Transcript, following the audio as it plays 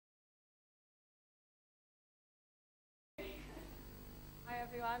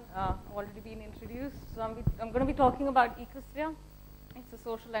everyone. I've already been introduced. So I'm going to be talking about Ecosphere. It's a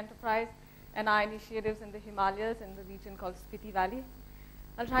social enterprise and our initiatives in the Himalayas in the region called Spiti Valley.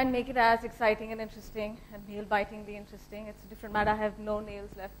 I'll try and make it as exciting and interesting and nail-bitingly interesting. It's a different matter. I have no nails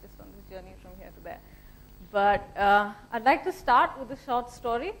left just on this journey from here to there. But I'd like to start with a short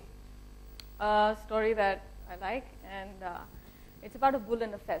story, a story that I like, and it's about a bull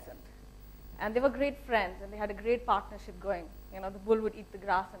and a pheasant. And they were great friends, and they had a great partnership going. You know, the bull would eat the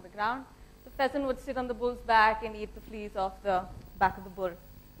grass on the ground. The pheasant would sit on the bull's back and eat the fleas off the back of the bull.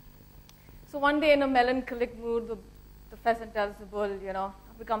 So one day, in a melancholic mood, the pheasant tells the bull, you know,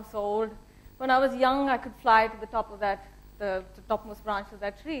 I've become so old. When I was young, I could fly to the top of that, the topmost branch of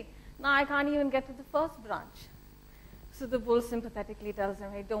that tree. Now I can't even get to the first branch. So the bull sympathetically tells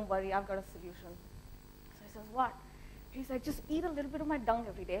him, hey, don't worry, I've got a solution. So he says, what? He's like, just eat a little bit of my dung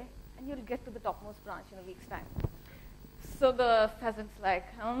every day, and you'll get to the topmost branch in a week's time. So the pheasant's like,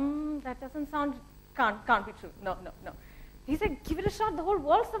 that doesn't sound, can't be true. No. He's like, give it a shot. The whole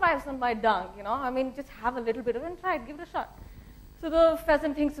world survives on my dung, you know. I mean, just have a little bit of it and try it. Give it a shot. So the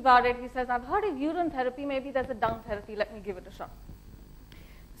pheasant thinks about it. He says, I've heard of urine therapy. Maybe there's a dung therapy. Let me give it a shot.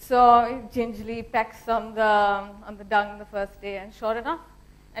 So he gingerly pecks on the dung the first day, and sure enough,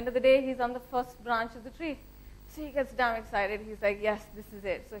 end of the day, he's on the first branch of the tree. So he gets damn excited. He's like, yes, this is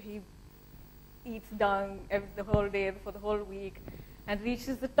it. So he eats dung the whole day for the whole week and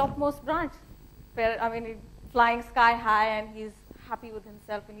reaches the topmost branch. He's flying sky high, and he's happy with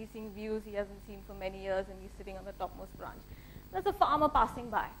himself, and he's seeing views he hasn't seen for many years, and he's sitting on the topmost branch. There's a farmer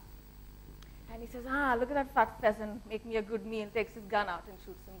passing by. And he says, look at that fat pheasant, make me a good meal, takes his gun out and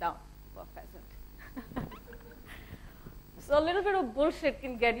shoots him down. Poor pheasant. So a little bit of bullshit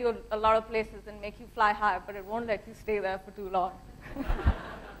can get you a lot of places and make you fly high, but it won't let you stay there for too long.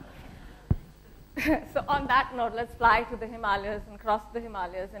 So on that note, let's fly to the Himalayas and cross the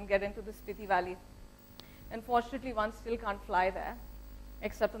Himalayas and get into the Spiti Valley. Unfortunately, one still can't fly there,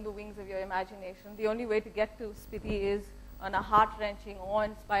 except on the wings of your imagination. The only way to get to Spiti is on a heart-wrenching,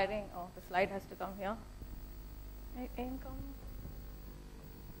 awe-inspiring, the slide has to come here. Come.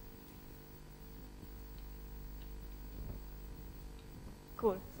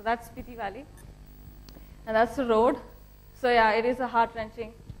 Cool. So that's Spiti Valley. And that's the road. So yeah, it is a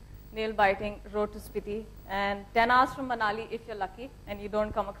heart-wrenching, nail-biting road to Spiti. And 10 hours from Manali if you're lucky and you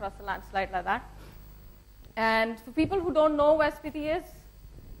don't come across a landslide like that. And for people who don't know where Spiti is,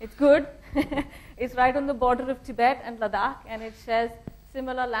 it's good. It's right on the border of Tibet and Ladakh, and it shares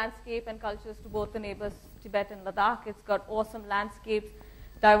similar landscape and cultures to both the neighbors, Tibet and Ladakh. It's got awesome landscapes,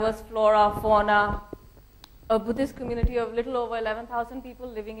 diverse flora, fauna, a Buddhist community of little over 11,000 people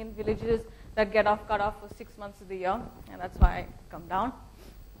living in villages that get cut off for 6 months of the year, and that's why I come down.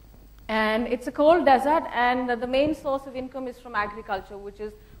 And it's a cold desert, and the main source of income is from agriculture, which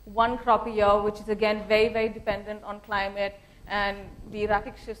is one crop a year, which is again very, very dependent on climate, and the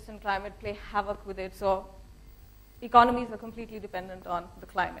erratic shifts in climate play havoc with it. So economies are completely dependent on the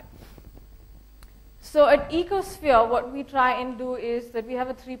climate. So at Ecosphere, what we try and do is that we have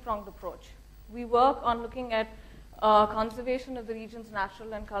a three-pronged approach. We work on looking at conservation of the region's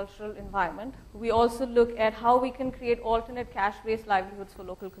natural and cultural environment. We also look at how we can create alternate cash-based livelihoods for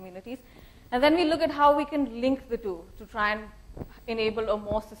local communities. And then we look at how we can link the two to try and enable a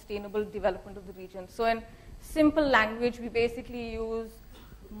more sustainable development of the region. So in simple language, we basically use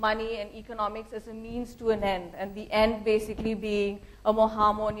money and economics as a means to an end, and the end basically being a more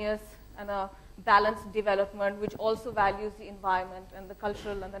harmonious and a balanced development, which also values the environment and the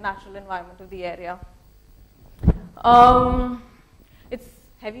cultural and the natural environment of the area. It's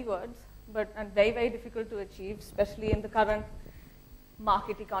heavy words, and very, very difficult to achieve, especially in the current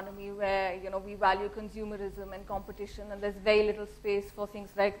market economy where we value consumerism and competition, and there's very little space for things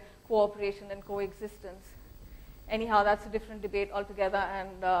like cooperation and coexistence. Anyhow, that's a different debate altogether,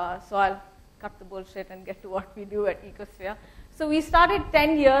 and so I'll cut the bullshit and get to what we do at Ecosphere. So we started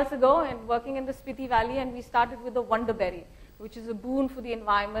 10 years ago and working in the Spiti Valley, and we started with the wonderberry, which is a boon for the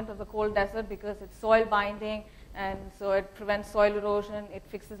environment of the cold desert because it's soil binding, and so it prevents soil erosion, it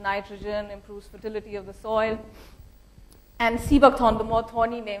fixes nitrogen, improves fertility of the soil. And sea buckthorn, the more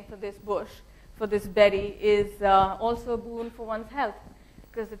thorny name for this bush, for this berry, is also a boon for one's health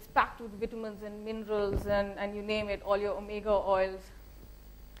because it's packed with vitamins and minerals and you name it, all your omega oils.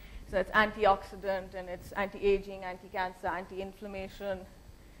 So it's antioxidant, and it's anti-aging, anti-cancer, anti-inflammation,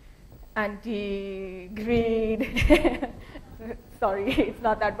 anti-greed. Sorry, it's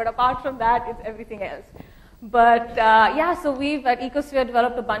not that. But apart from that, it's everything else. But so we've at Ecosphere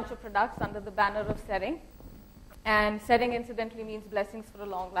developed a bunch of products under the banner of setting. And setting, incidentally, means blessings for a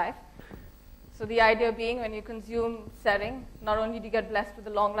long life. So the idea being when you consume sering, not only do you get blessed with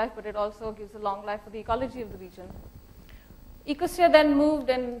a long life, but it also gives a long life for the ecology of the region. Ecosphere then moved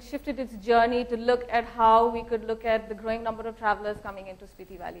and shifted its journey to look at how we could look at the growing number of travelers coming into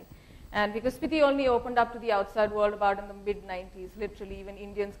Spiti Valley. And because Spiti only opened up to the outside world about in the mid-90s, literally even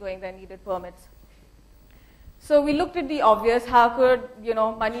Indians going there needed permits. So we looked at the obvious, how could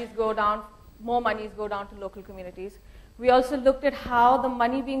monies go down, more monies go down to local communities. We also looked at how the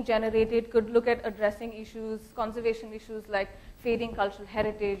money being generated could look at addressing issues, conservation issues like fading cultural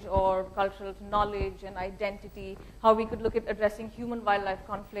heritage or cultural knowledge and identity, how we could look at addressing human-wildlife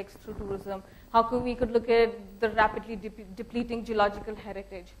conflicts through tourism, how we could look at the rapidly depleting geological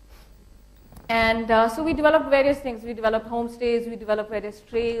heritage. And so we developed various things. We developed homestays, we developed various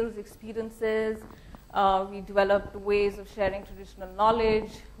trails, experiences, we developed ways of sharing traditional knowledge.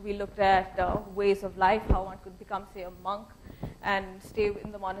 We looked at ways of life, how one could become, say, a monk and stay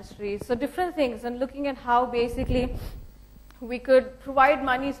in the monastery. So different things, and looking at how basically we could provide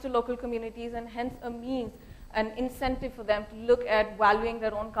monies to local communities and hence a means, an incentive for them to look at valuing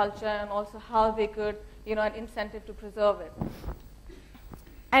their own culture and also how they could, an incentive to preserve it.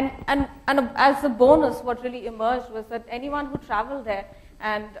 And as a bonus, what really emerged was that anyone who traveled there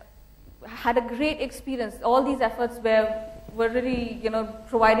and had a great experience, all these efforts were really,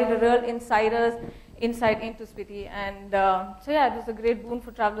 provided a real insight into Spiti. And so yeah, it was a great boon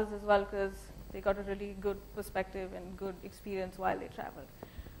for travelers as well because they got a really good perspective and good experience while they traveled.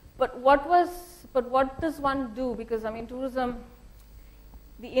 But what does one do? Because tourism,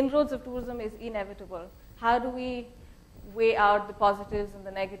 the inroads of tourism is inevitable. How do we weigh out the positives and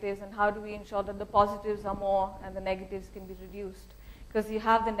the negatives, and how do we ensure that the positives are more and the negatives can be reduced? Because you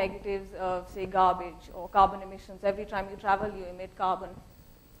have the negatives of, say, garbage or carbon emissions. Every time you travel, you emit carbon.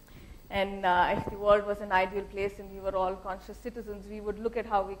 And if the world was an ideal place and we were all conscious citizens, we would look at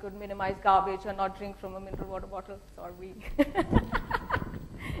how we could minimize garbage or not drink from a mineral water bottle. Or we,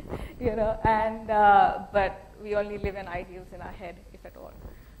 but we only live in ideals in our head, if at all.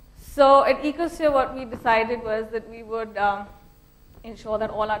 So at Ecosphere, what we decided was that we would ensure that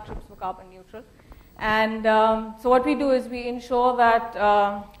all our trips were carbon neutral. And so what we do is we ensure that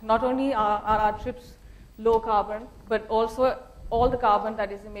not only are our trips low carbon, but also all the carbon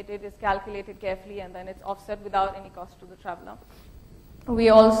that is emitted is calculated carefully and then it's offset without any cost to the traveler. We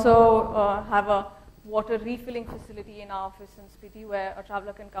also have a water refilling facility in our office in Spiti where a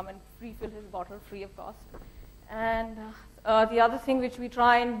traveler can come and refill his bottle free of cost. And the other thing which we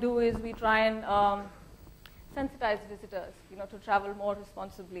try and do is we try and sensitize visitors, to travel more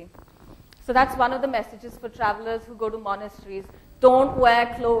responsibly. So that's one of the messages for travelers who go to monasteries. Don't wear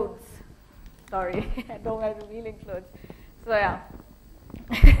clothes. Sorry, don't wear revealing clothes. So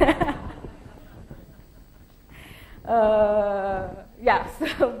yeah.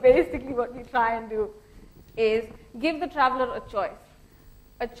 So basically what we try and do is give the traveler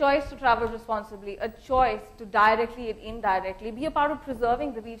a choice to travel responsibly, a choice to directly and indirectly be a part of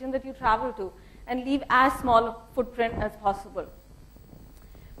preserving the region that you travel to and leave as small a footprint as possible.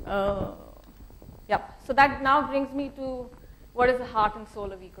 So that now brings me to what is the heart and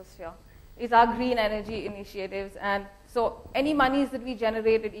soul of Ecosphere, is our green energy initiatives. And so any monies that we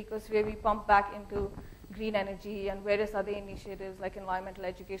generate at Ecosphere, we pump back into green energy and various other initiatives like environmental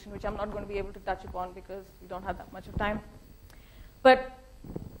education, which I'm not going to be able to touch upon because we don't have that much of time. But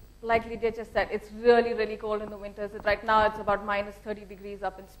like Lydia just said, it's really, really cold in the winters. Right now it's about minus 30 degrees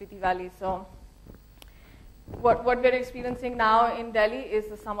up in Spiti Valley. So what we're experiencing now in Delhi is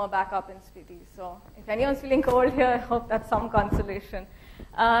the summer back up in Spiti. So if anyone's feeling cold here, I hope that's some consolation.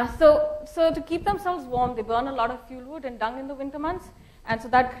 So to keep themselves warm, they burn a lot of fuel wood and dung in the winter months. And so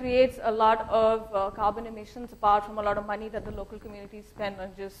that creates a lot of carbon emissions apart from a lot of money that the local communities spend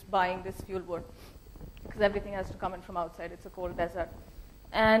on just buying this fuel wood. Because everything has to come in from outside. It's a cold desert.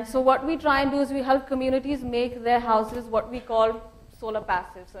 And so what we try and do is we help communities make their houses what we call solar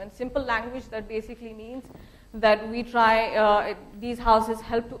passive. So in simple language, that basically means that we try, these houses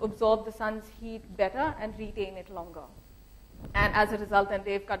help to absorb the sun's heat better and retain it longer. And as a result, then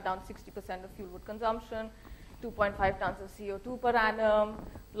they've cut down 60% of fuel wood consumption, 2.5 tons of CO2 per annum,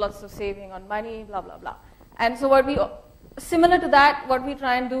 lots of saving on money, blah, blah, blah. And so similar to that, what we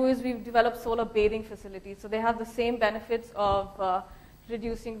try and do is we've developed solar bathing facilities. So they have the same benefits of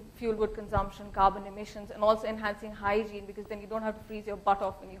reducing fuel wood consumption, carbon emissions, and also enhancing hygiene because then you don't have to freeze your butt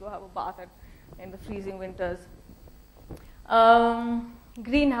off when you go have a bath in the freezing winters.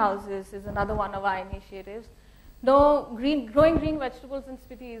 Greenhouses is another one of our initiatives. Growing green vegetables in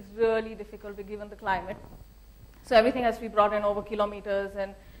Spiti is really difficult given the climate. So everything has to be brought in over kilometers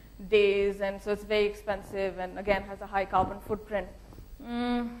and days, and so it's very expensive and again has a high carbon footprint.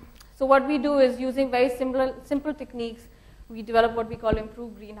 So So what we do is using very simple techniques, we develop what we call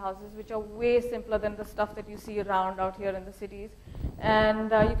improved greenhouses, which are way simpler than the stuff that you see around out here in the cities.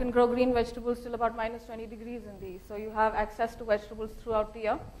 And you can grow green vegetables till about minus 20 degrees in these. So you have access to vegetables throughout the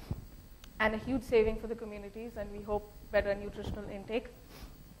year, and a huge saving for the communities, and we hope better nutritional intake.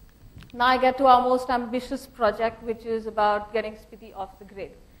 Now I get to our most ambitious project, which is about getting Spiti off the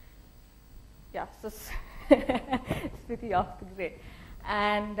grid. Yeah, so Spiti off the grid.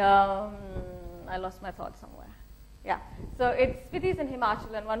 And I lost my thought somewhere. Yeah, so Spiti's in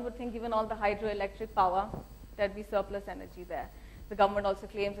Himachal, and one would think given all the hydroelectric power, there'd be surplus energy there. The government also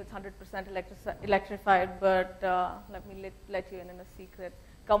claims it's 100% electrified, but let me let you in a secret.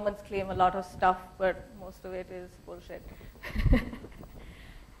 Governments claim a lot of stuff, but most of it is bullshit.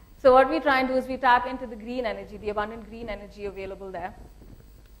 So what we try and do is we tap into the green energy, the abundant green energy available there,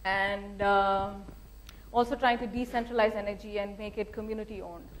 and also trying to decentralize energy and make it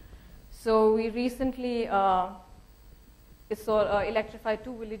community-owned. So we recently electrified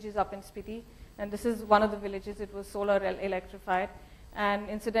 2 villages up in Spiti, and this is one of the villages. It was solar electrified. And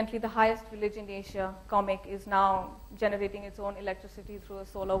incidentally, the highest village in Asia, Comic, is now generating its own electricity through a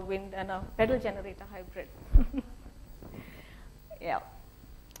solar, wind, and a pedal generator hybrid. Yeah.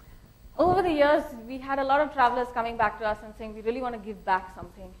 Over the years, we had a lot of travelers coming back to us and saying, we really want to give back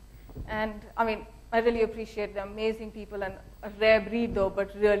something. And I mean, I really appreciate them, amazing people, and a rare breed though,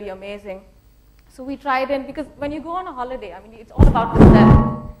 but really amazing. So we tried in, because when you go on a holiday, I mean, it's all about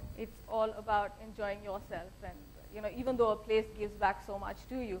yourself. It's all about enjoying yourself, and even though a place gives back so much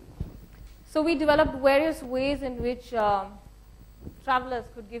to you. So we developed various ways in which travelers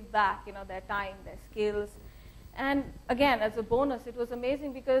could give back, their time, their skills. And again, as a bonus, it was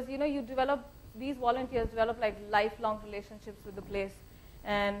amazing because, these volunteers develop like lifelong relationships with the place,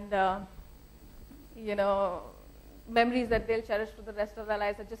 and, memories that they'll cherish for the rest of their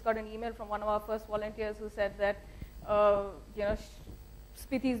lives. I just got an email from one of our first volunteers who said that,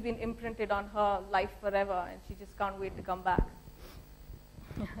 Spiti's been imprinted on her life forever, and she just can't wait to come back.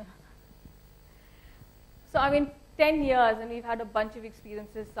 So, I mean, 10 years, and we've had a bunch of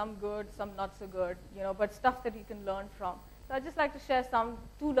experiences, some good, some not so good, but stuff that you can learn from. So I'd just like to share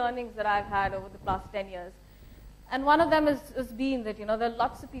 2 learnings that I've had over the past 10 years. And one of them has been that, there are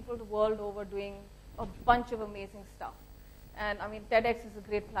lots of people the world over doing a bunch of amazing stuff. And I mean, TEDx is a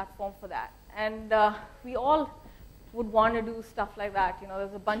great platform for that. And we all would want to do stuff like that.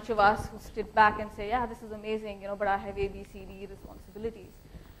 There's a bunch of us who sit back and say, yeah, this is amazing, but I have A, B, C, D responsibilities.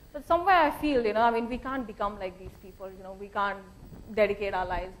 But somewhere I feel, we can't become like these people. We can't dedicate our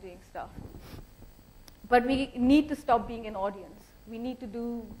lives doing stuff. But we need to stop being an audience. We need to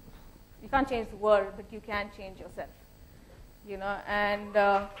do, you can't change the world, but you can change yourself. And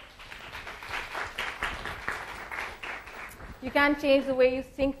you can change the way you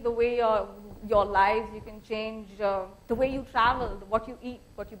think, the way your lives. You can change the way you travel, what you eat,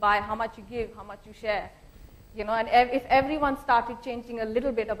 what you buy, how much you give, how much you share. And if everyone started changing a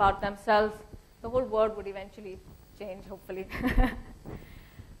little bit about themselves, the whole world would eventually change, hopefully.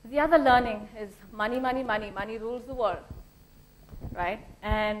 The other learning is money, money, money. Money rules the world, right?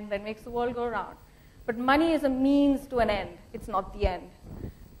 And that makes the world go round. But money is a means to an end. It's not the end.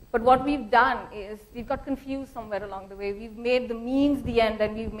 But what we've done is we've got confused somewhere along the way. We've made the means the end,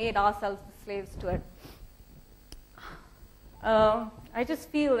 and we've made ourselves the slaves to it. I just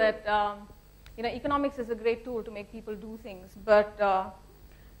feel that economics is a great tool to make people do things, but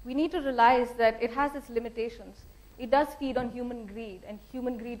we need to realize that it has its limitations. It does feed on human greed, and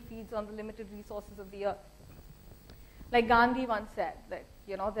human greed feeds on the limited resources of the earth. Like Gandhi once said, that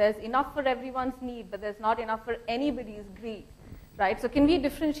there's enough for everyone's need, but there's not enough for anybody's greed. Right? So can we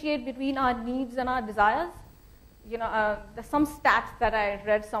differentiate between our needs and our desires? There's some stats that I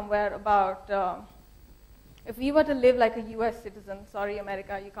read somewhere about if we were to live like a US citizen, sorry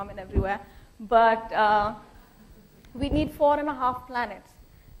America, you come in everywhere, but we need 4.5 planets.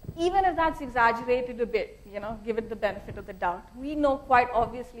 Even if that's exaggerated a bit, give it the benefit of the doubt, we know quite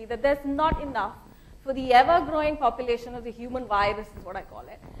obviously that there's not enough for the ever-growing population of the human virus, is what I call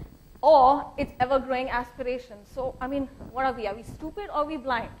it, or its ever-growing aspirations. So, I mean, what are we? Are we stupid or are we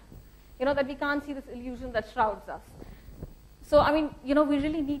blind? That we can't see this illusion that shrouds us. So, I mean, we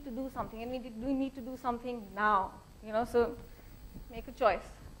really need to do something, and we need to do something now. So make a choice,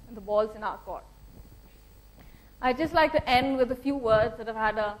 and the ball's in our court. I'd just like to end with a few words that have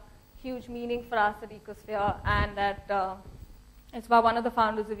had a huge meaning for us at Ecosphere, and that it's by one of the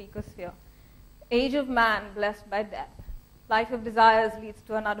founders of Ecosphere. Age of man blessed by death. Life of desires leads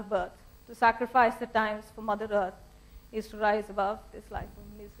to another birth. To sacrifice the times for Mother Earth is to rise above this life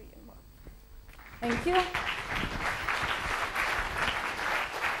of misery and mirth. Thank you.